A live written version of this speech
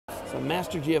So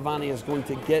Master Giovanni is going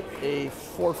to get a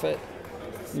forfeit.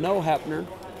 No Hepner.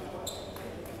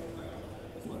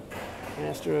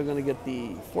 Master are going to get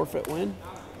the forfeit win.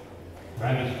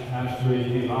 Master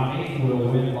Giovanni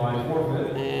will win by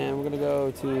forfeit. And we're going to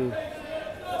go to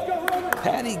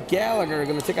Paddy Gallagher,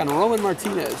 going to take on Roman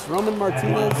Martinez. Roman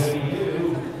Martinez.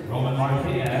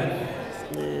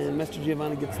 And Master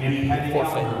Giovanni gets the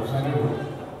forfeit.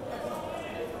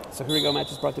 So here we go.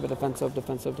 Matches brought to you by defend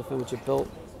what you built.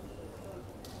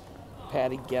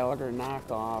 Paddy Gallagher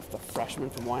knocked off the freshman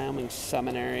from Wyoming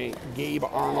Seminary, Gabe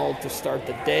Arnold, to start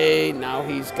the day. Now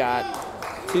he's got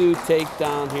 2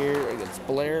 takedown here against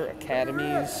Blair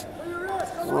Academies.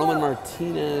 Roman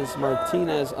Martinez.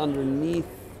 Martinez underneath.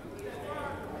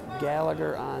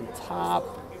 Gallagher on top.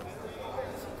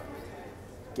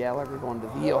 Gallagher going to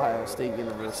The Ohio State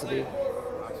University.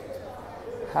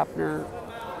 Hepner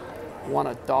won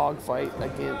a dogfight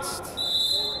against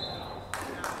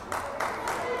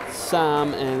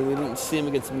Sam, and we didn't see him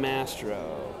against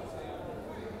Mastro.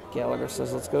 Gallagher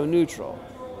says, let's go neutral.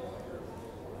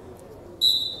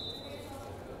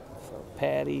 So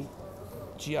Paddy,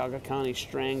 Geauga County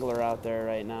Strangler out there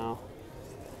right now.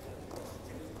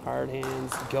 Hard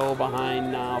hands go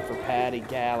behind now for Paddy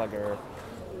Gallagher.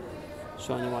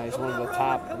 Showing you why he's one of the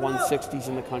top 160s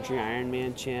in the country,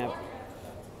 Ironman champ.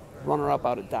 Runner-up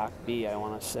out at Doc B, I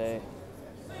want to say.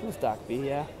 It was Doc B,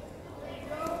 yeah.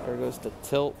 There goes the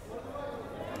tilt.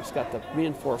 He's got the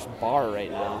reinforced bar right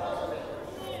now.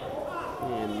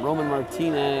 And Roman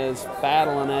Martinez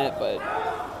battling it, but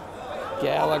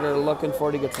Gallagher looking for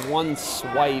it. He gets one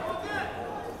swipe.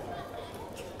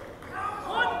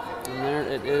 And there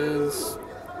it is.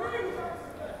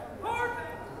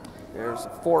 There's a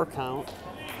 4 count.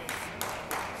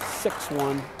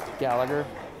 6-1 Gallagher.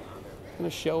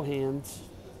 Gonna show hands.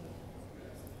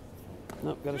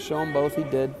 Nope, gotta show them both. He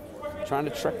did. Trying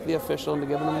to trick the official into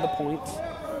giving him the points.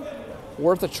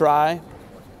 Worth a try.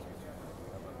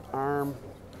 Arm,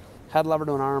 head lever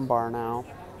to an arm bar now.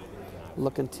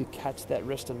 Looking to catch that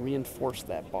wrist and reinforce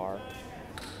that bar.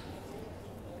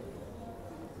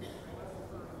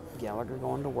 Gallagher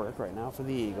going to work right now for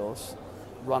the Eagles.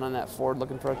 Running that forward,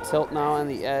 looking for a tilt now on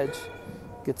the edge.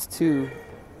 Gets 2,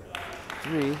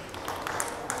 3.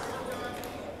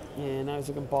 And now he's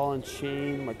looking ball and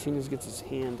chain. Martinez gets his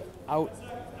hand out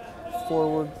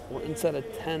forward. We're inside of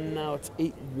 10 now. It's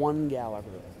 8-1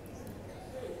 Gallagher.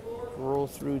 Roll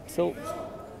through tilt.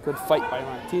 Good fight by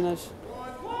Martinez.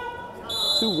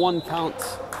 2-1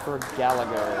 counts for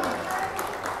Gallagher.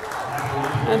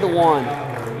 And a 1.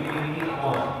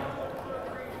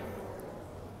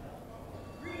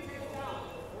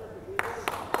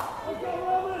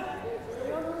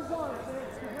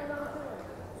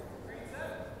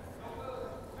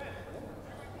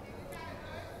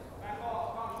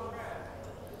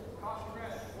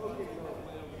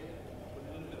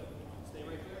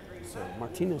 So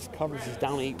Martinez covers his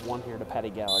down 8-1 here to Paddy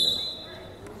Gallagher.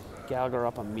 Gallagher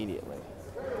up immediately.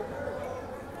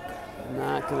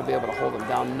 Not going to be able to hold him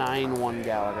down. 9-1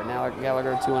 Gallagher. Now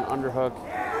Gallagher to an underhook.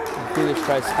 Martinez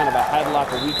tries kind of a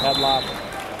headlock, a weak headlock.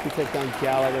 He takes down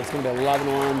Gallagher. It's going to be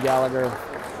 11-1 Gallagher.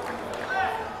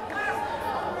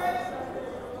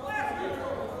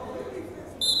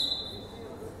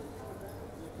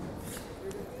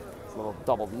 Little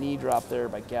double knee drop there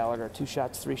by Gallagher. 2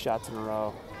 shots, 3 shots in a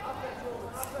row.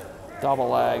 Double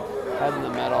leg, head in the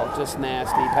middle, just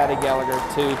nasty. Paddy Gallagher,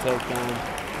 2 takedown.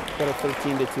 Got a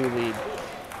 13-2 lead.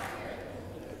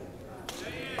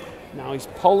 Now he's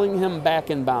pulling him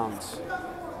back in bounds.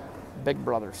 Big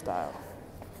brother style.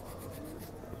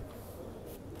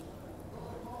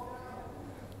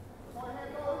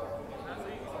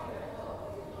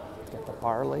 Got the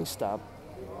bar laced up.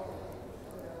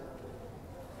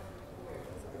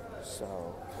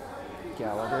 So,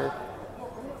 Gallagher.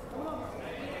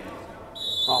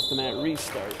 Off the mat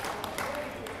restart.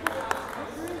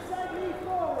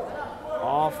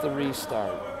 Off the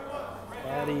restart.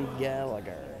 Paddy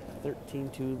Gallagher,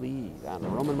 13-2 lead on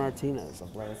Roman Martinez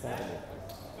of Blair Academy.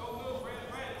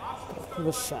 To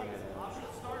the center.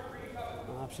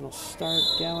 Optional start,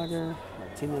 Gallagher.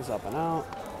 Martinez up and out.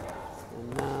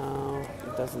 And now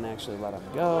it doesn't actually let him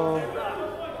go.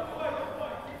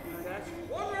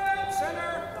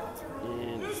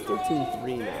 And it's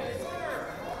 13-3 now.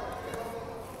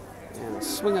 And a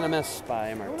swing and a miss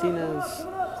by Martinez.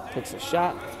 Takes a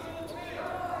shot.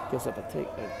 Gives up a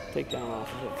takedown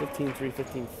off of it. 15-3,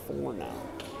 15-4 now.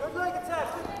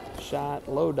 Shot,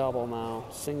 low double now.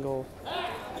 Single.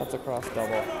 Cuts across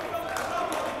double.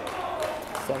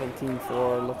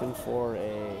 17-4, looking for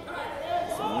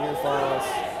some near falls.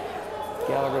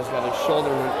 Gallagher's got his shoulder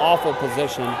in an awful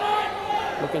position.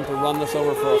 looking to run this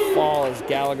over for a fall as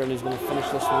Gallagher, and he's going to finish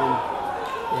this one.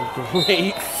 A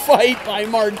great fight by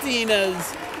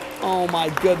Martinez. Oh my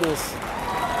goodness.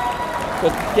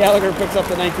 But Gallagher picks up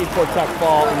the 19-4 tuck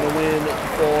fall and the win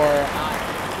for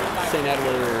St.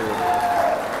 Edward.